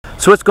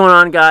So what's going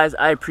on, guys?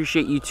 I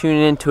appreciate you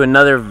tuning in to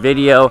another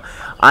video.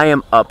 I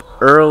am up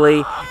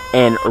early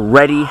and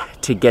ready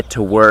to get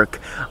to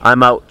work.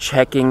 I'm out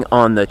checking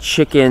on the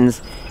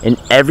chickens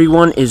and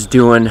everyone is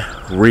doing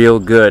real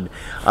good.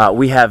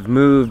 We have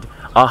moved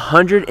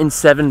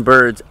 107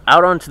 birds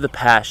out onto the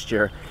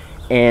pasture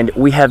and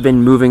we have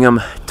been moving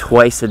them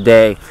twice a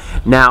day.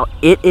 Now,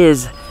 it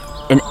is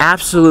an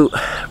absolute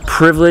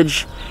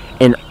privilege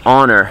and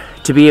honor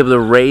to be able to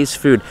raise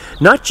food,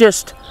 not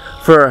just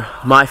for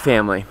my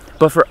family,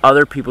 but for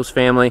other people's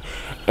family.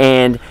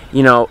 And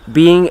you know,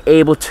 being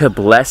able to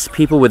bless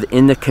people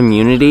within the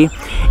community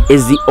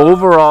is the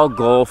overall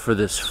goal for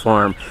this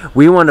farm.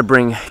 We want to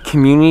bring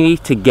community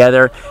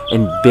together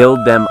and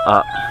build them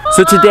up.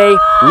 So today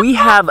we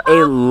have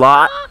a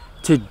lot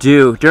to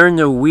do. During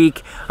the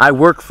week I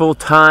work full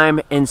time,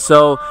 and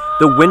so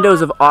the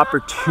windows of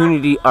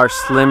opportunity are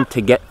slim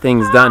to get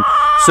things done.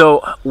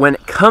 So when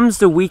it comes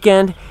to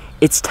weekend,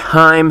 it's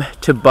time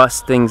to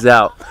bust things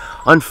out.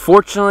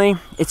 Unfortunately,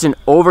 it's an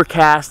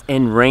overcast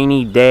and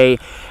rainy day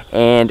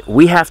and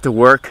we have to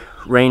work,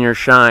 rain or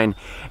shine.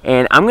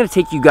 And I'm gonna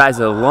take you guys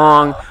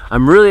along.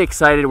 I'm really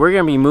excited. We're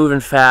gonna be moving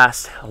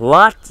fast, a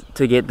lot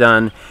to get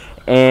done,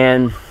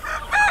 and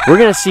we're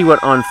gonna see what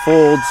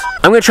unfolds.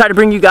 I'm gonna try to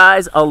bring you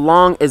guys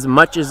along as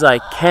much as I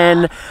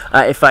can.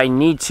 If I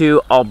need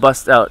to, I'll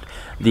bust out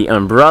the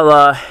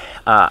umbrella.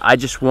 I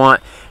just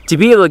want to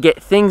be able to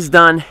get things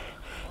done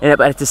and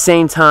at the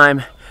same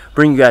time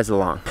bring you guys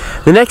along.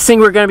 The next thing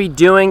we're going to be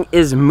doing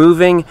is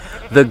moving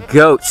the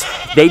goats.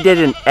 They did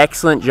an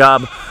excellent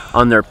job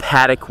on their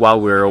paddock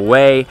while we were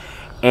away,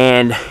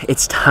 and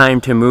it's time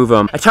to move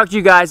them. I talked to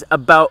you guys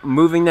about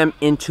moving them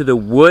into the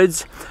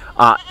woods.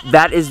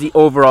 That is the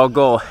overall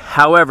goal.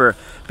 However,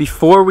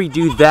 before we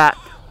do that,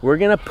 we're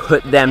gonna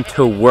put them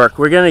to work.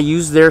 We're gonna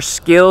use their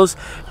skills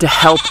to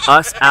help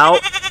us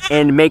out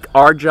and make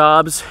our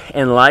jobs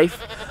and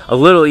life a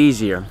little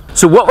easier.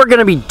 So what we're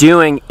gonna be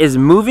doing is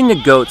moving the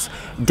goats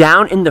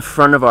down in the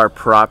front of our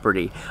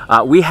property.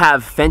 We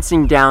have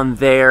fencing down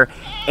there,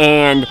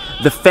 and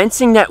the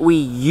fencing that we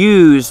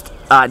used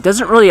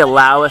doesn't really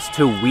allow us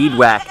to weed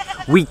whack.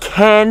 We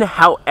can,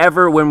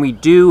 however, when we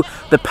do,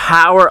 the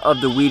power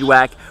of the weed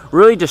whack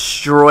really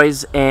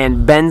destroys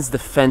and bends the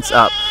fence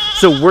up.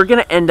 So we're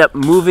gonna end up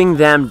moving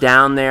them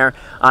down there.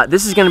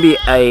 This is gonna be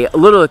a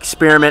little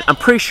experiment. I'm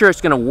pretty sure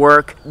it's gonna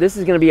work. This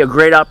is gonna be a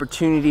great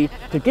opportunity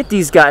to get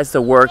these guys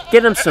to work,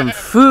 get them some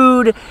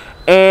food,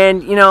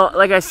 and you know,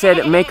 like I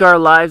said, make our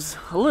lives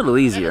a little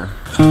easier.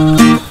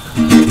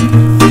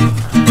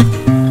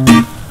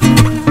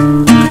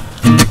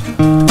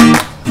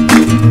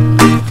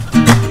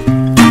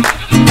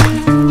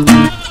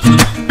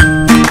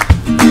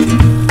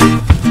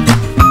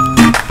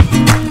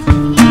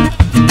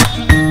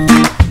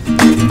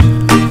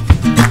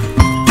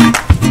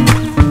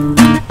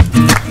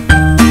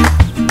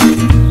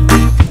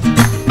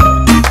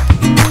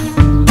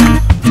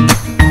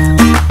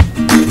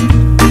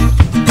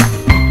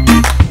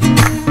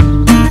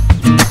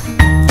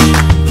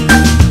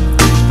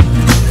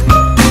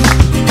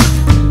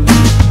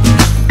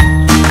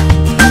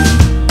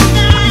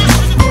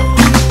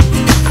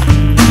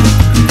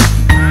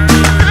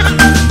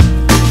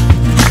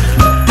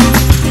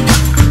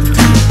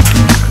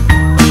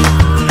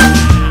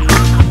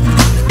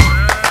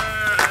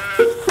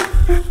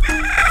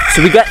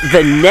 So we got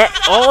the net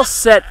all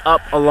set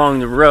up along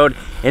the road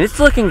and it's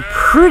looking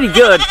pretty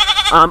good.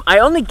 I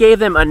only gave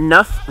them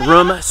enough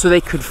room so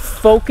they could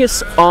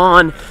focus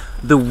on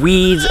the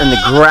weeds and the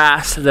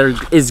grass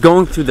that is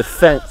going through the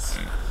fence.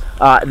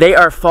 They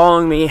are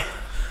following me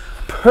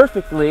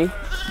perfectly.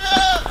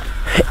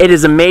 It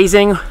is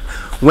amazing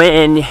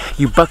when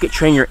you bucket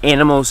train your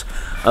animals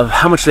of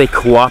how much they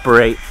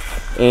cooperate,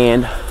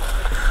 and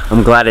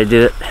I'm glad I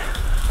did it.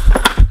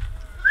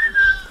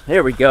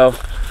 There we go.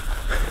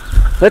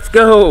 Let's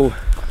go.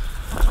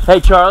 Hey,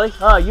 Charlie.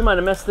 Oh, you might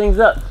have messed things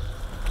up.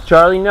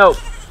 Charlie, no.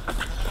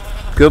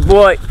 Good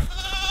boy.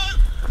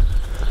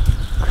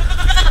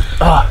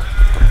 Oh,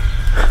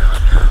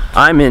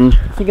 I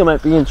think I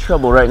might be in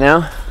trouble right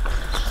now.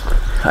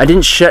 I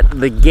didn't shut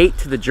the gate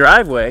to the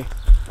driveway.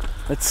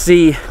 Let's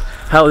see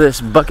how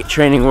this bucket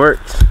training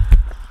works.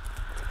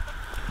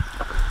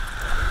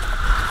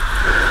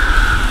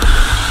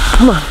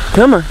 Come on,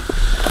 come on.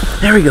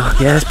 There we go.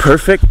 Yes,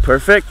 perfect,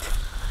 perfect.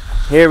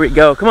 Here we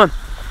go. Come on.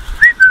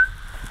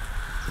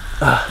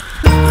 Come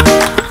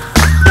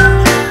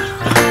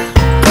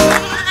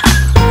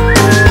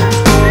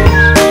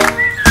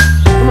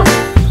on.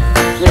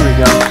 There we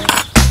go.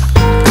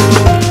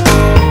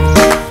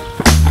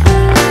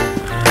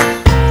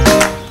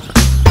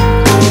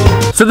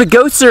 So the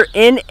goats are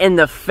in and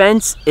the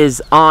fence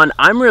is on.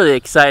 I'm really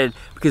excited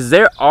because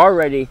they're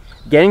already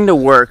getting to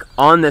work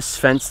on this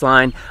fence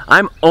line.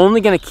 I'm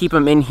only going to keep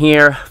them in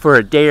here for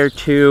a day or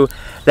two.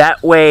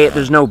 That way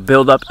there's no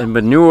buildup and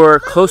manure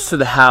close to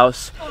the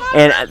house.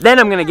 And then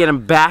I'm going to get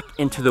them back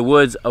into the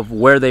woods of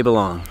where they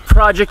belong. The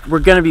project we're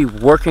going to be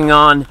working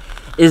on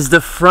is the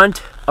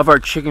front of our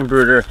chicken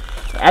brooder.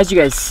 As you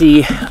guys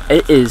see,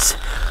 it is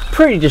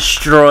pretty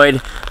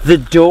destroyed. The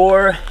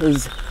door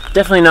is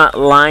definitely not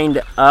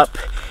lined up,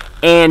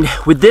 and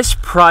with this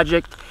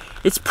project,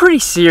 it's pretty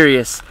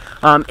serious.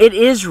 It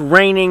is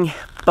raining,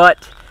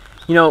 but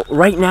you know,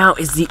 right now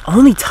is the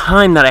only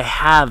time that I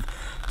have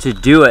to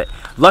do it.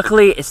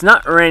 Luckily, it's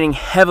not raining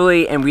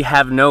heavily and we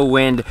have no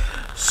wind,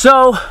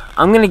 so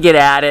I'm gonna get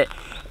at it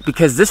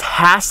because this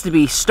has to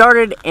be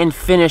started and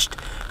finished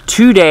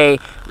today.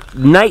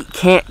 Night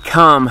can't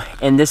come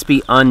and this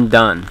be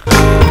undone.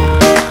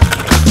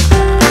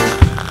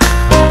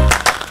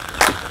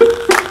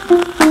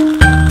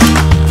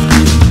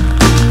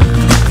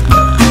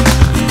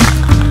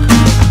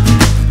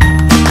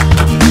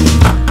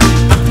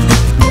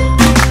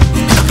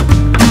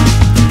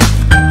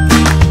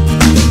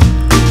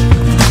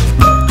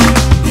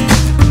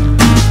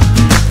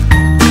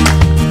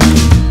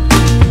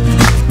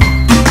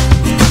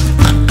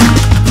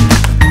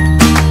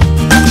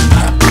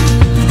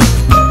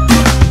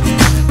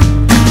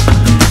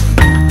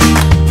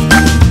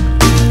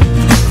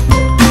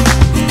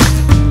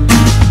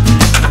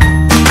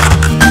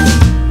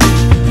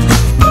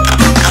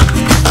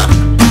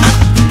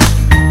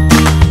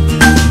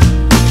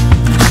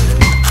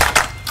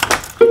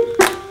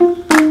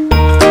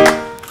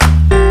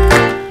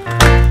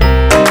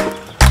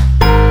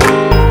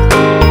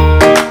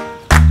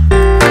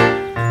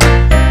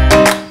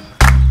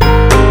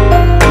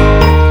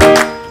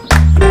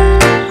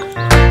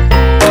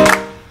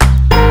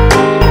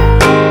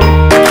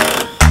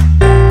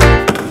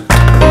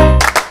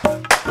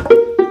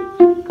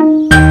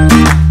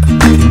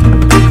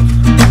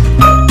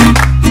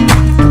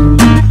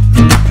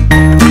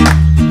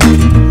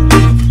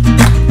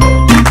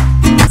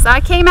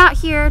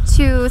 Here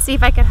to see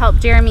if I could help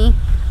Jeremy.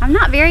 I'm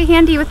not very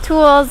handy with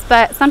tools,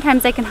 but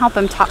sometimes I can help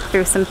him talk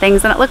through some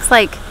things, and it looks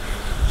like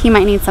he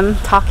might need some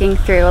talking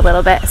through a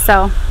little bit.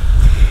 So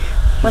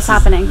what's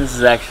happening? This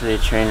is actually a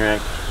train wreck.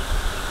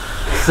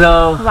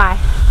 So why?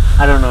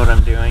 I don't know what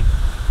I'm doing.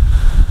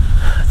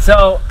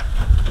 So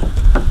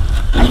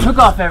I took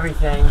off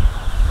everything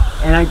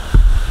and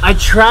I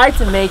tried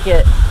to make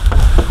it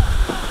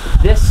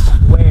this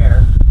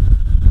square,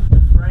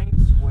 the frame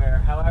square.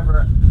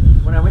 However,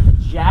 when I went to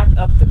jack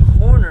up the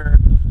corner,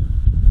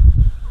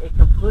 it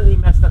completely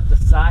messed up the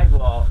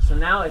sidewall. So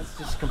now it's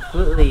just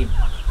completely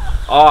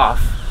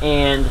off.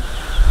 And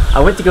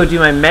I went to go do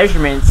my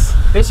measurements.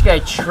 Basically, I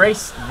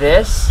traced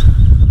this,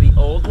 the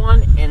old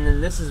one, and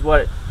then this is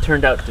what it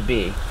turned out to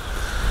be.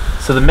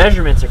 So the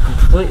measurements are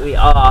completely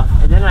off.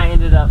 And then I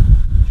ended up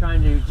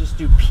trying to just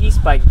do piece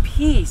by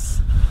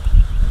piece,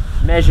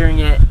 measuring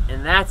it,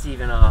 and that's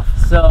even off.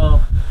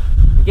 So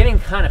I'm getting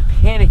kind of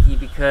panicky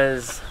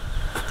because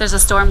there's a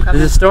storm coming.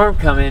 There's a storm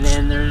coming,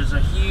 and there's a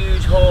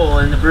huge hole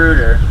in the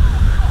brooder.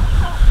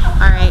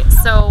 All right,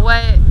 so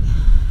what?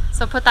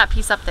 So put that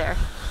piece up there.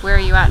 Where are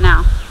you at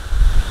now?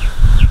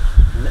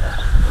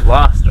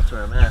 Lost. That's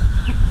where I'm at.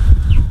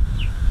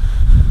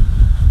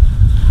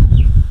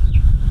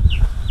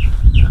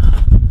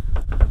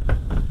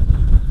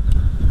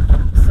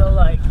 So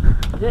like,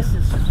 this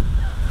is.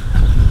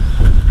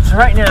 So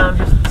right now I'm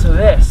just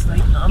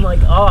I'm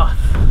like off.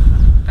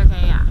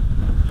 Okay, yeah.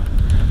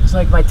 It's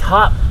like my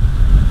top.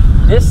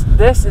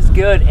 This is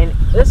good, and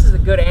this is a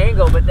good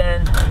angle, but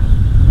then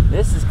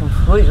this is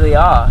completely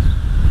off.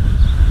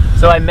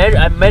 So I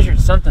measured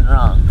something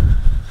wrong.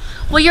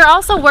 Well, you're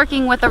also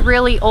working with a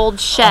really old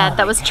shed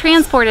that was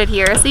transported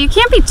here, so you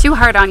can't be too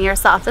hard on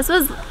yourself. This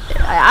was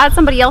at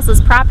somebody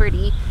else's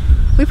property.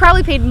 We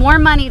probably paid more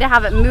money to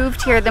have it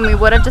moved here than we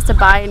would have just to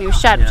buy a new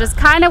shed, which is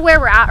kind of where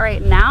we're at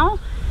right now.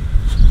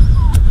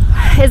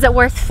 Is it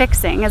worth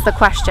fixing is the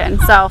question.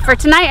 So for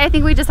tonight, I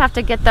think we just have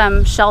to get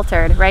them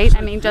sheltered, right?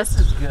 I mean, just...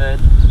 This is good.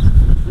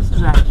 This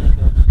is actually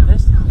good.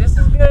 This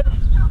is good.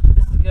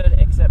 This is good,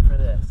 except for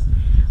this.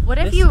 What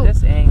if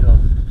this angle?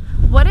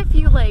 What if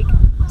you like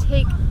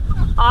take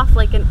off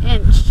like an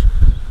inch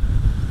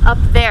up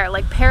there,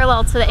 like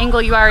parallel to the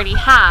angle you already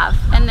have,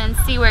 and then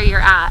see where you're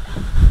at?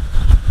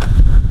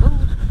 Ooh.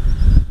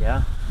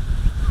 Yeah.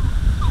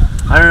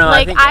 I don't know.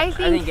 Like, I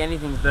think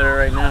anything's better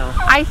right now.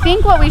 I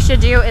think what we should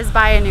do is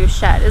buy a new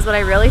shed is what I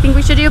really think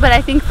we should do, but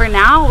I think for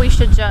now we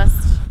should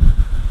just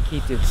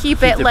keep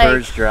it the like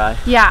birds dry.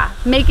 Yeah,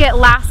 make it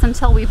last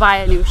until we buy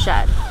a new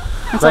shed.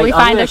 Until we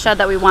find a shed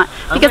that we want.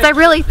 Because I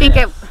really think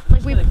it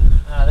like we there's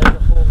a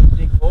whole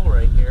big hole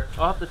right here.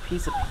 I'll have to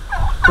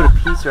put a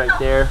piece right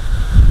there.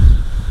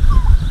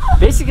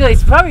 Basically,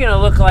 it's probably gonna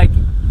look like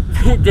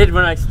it did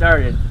when I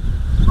started,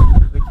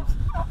 which is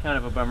kind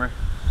of a bummer.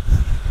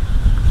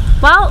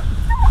 Well,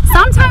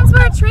 sometimes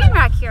we're a train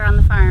wreck here on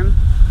the farm,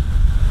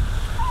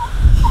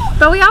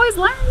 but we always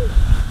learn.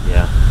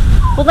 Yeah.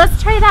 Well,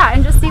 let's try that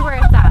and just see where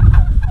it's at.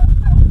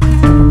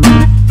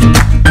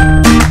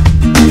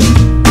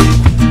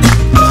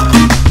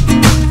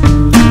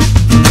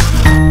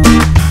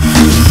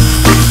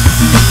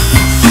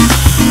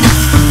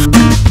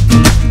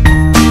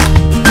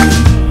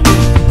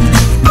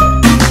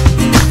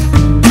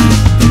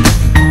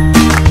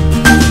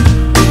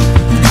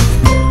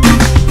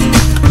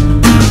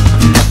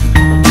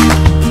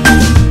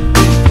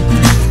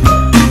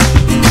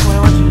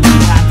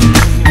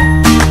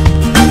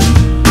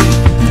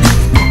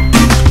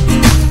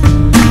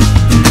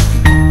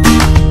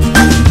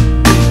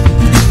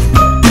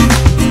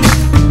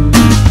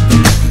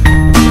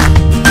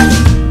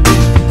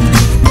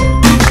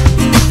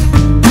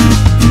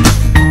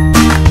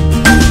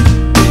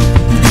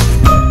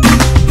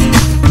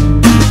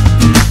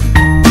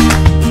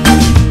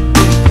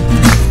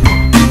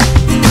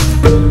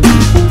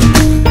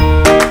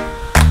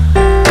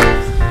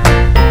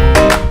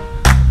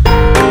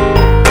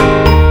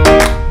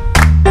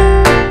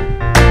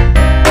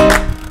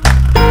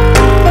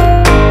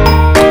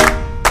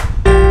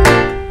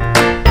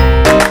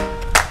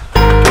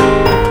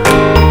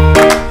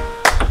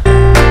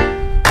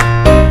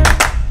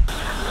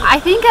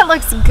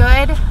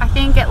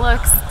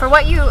 for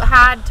what you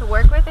had to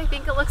work with, I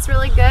think it looks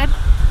really good.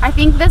 I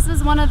think this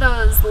is one of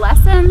those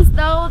lessons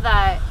though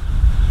that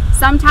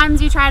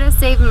sometimes you try to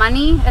save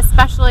money,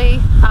 especially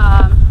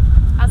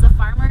as a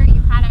farmer,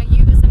 you kind of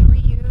use and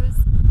reuse,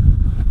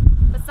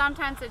 but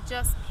sometimes it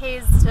just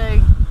pays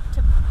to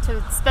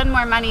spend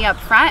more money up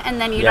front, and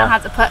then you don't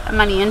have to put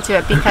money into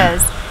it,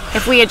 because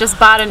if we had just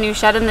bought a new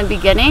shed in the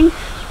beginning,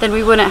 then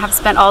we wouldn't have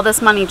spent all this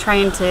money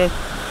trying to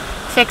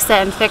fix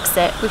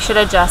it. We should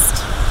have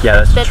just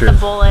bit the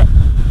bullet.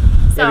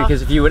 So, yeah,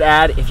 because if you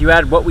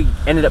add what we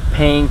ended up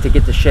paying to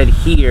get the shed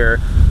here,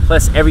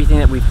 plus everything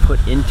that we've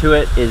put into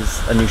it,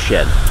 is a new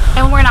shed.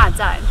 And we're not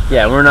done.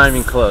 Yeah, we're not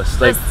even close.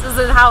 Like, this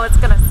isn't how it's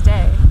gonna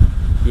stay.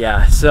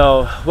 Yeah,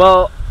 so,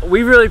 well,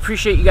 we really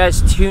appreciate you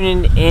guys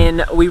tuning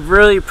in. We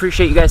really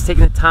appreciate you guys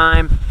taking the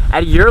time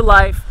out of your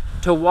life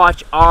to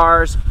watch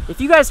ours.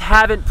 If you guys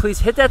haven't,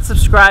 please hit that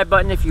subscribe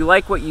button. If you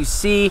like what you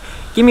see,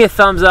 give me a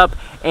thumbs up.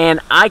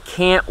 And I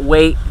can't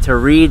wait to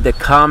read the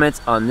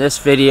comments on this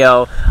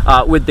video.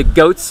 With the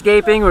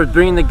goatscaping, we're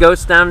bringing the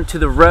goats down to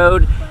the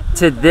road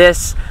to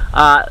this.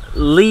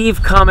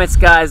 Leave comments,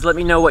 guys. Let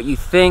me know what you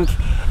think.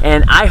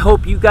 And I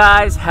hope you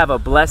guys have a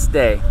blessed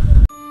day.